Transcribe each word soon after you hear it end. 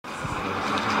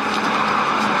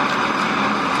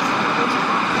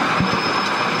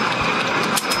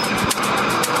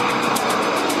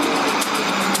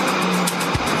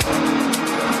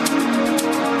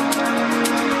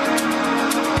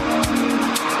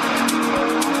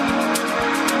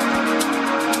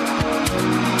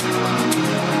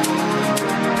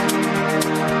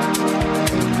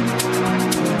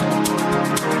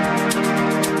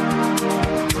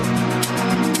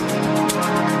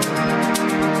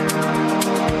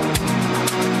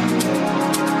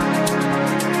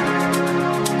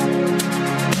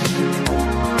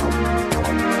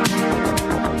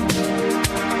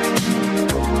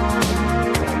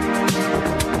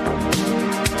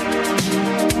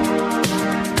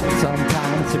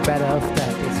It's a better of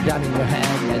that. It's gun in your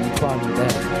hand and you fall in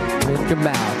there. Lift your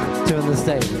mouth, turn the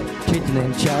stable, kicking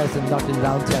in chairs and knocking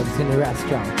down tables in a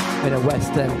restaurant in a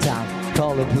western town.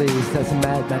 Call the police, there's a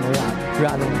madman around,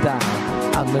 running down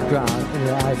underground in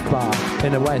a life bar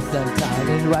in a western town,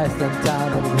 in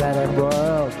a better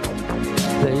world.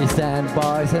 The East End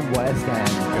boys and West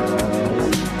End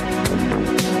girls.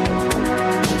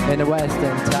 In a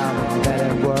western town, in a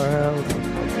better world.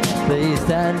 The East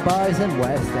End boys and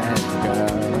West End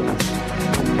girls.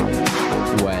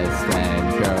 West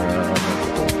End girls.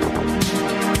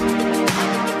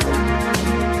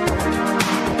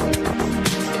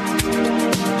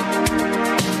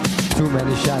 Too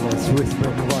many shadows,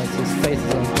 whispering voices,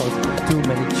 faces on posts. Too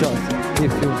many choices.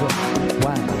 If you go,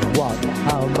 when, what,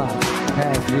 how much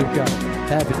have you got?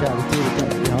 Every time you do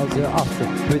it, you hold your option.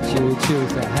 Which you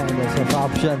choose, a handles of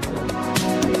options.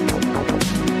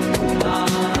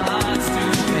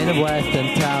 In a western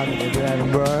town, in a better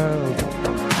world.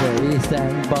 The East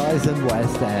End boys and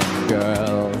West End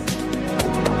girls.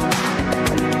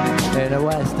 In a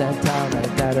western town, in a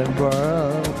better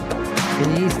world. The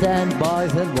East End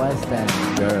boys and West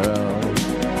End girls.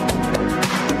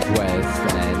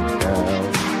 West End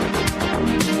girls.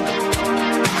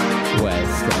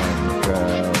 West End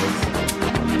girls.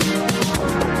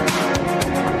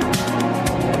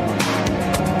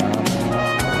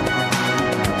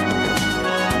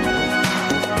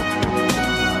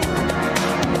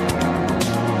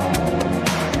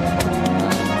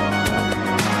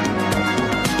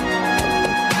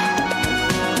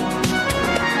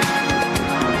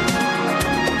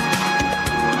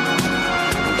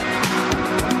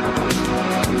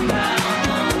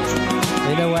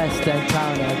 In a western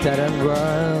town, a dead end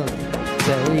world.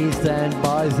 The East End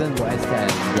boys and West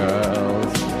End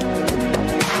girls.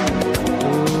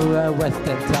 Ooh, a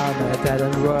western town, a dead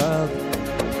end world.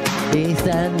 East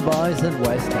End boys and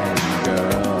West End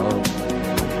girls.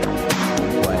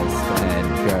 West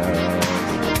End girls.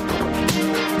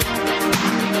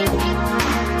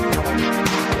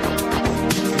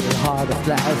 A heart of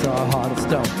glass or a heart of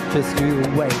stone. Just you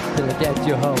wait till I get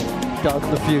you home. Doubt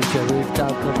the future, we've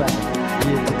doubt the past.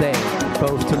 Here today,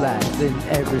 both to last in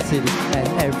every city and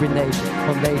every nation,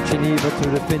 from Lake Geneva to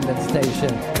the Finland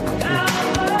station.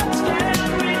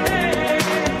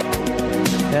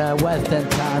 Yeah, Western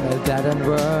town, a dead end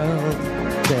world.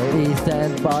 The East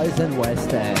End boys and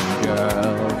West End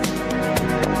girls.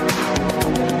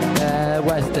 Yeah,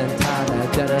 Western town, a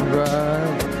dead end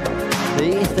world. The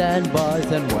East End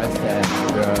boys and West End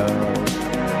girls.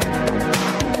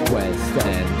 West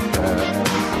End girls.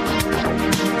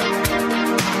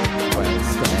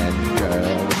 West End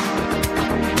girls.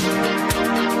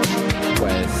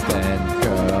 West End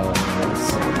girls.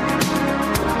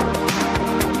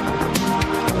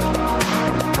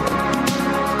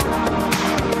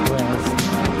 West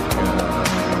End girls.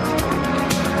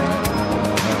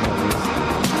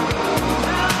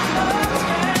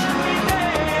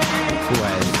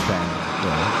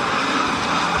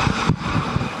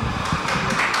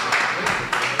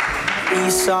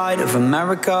 East side of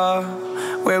America,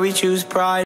 where we choose pride.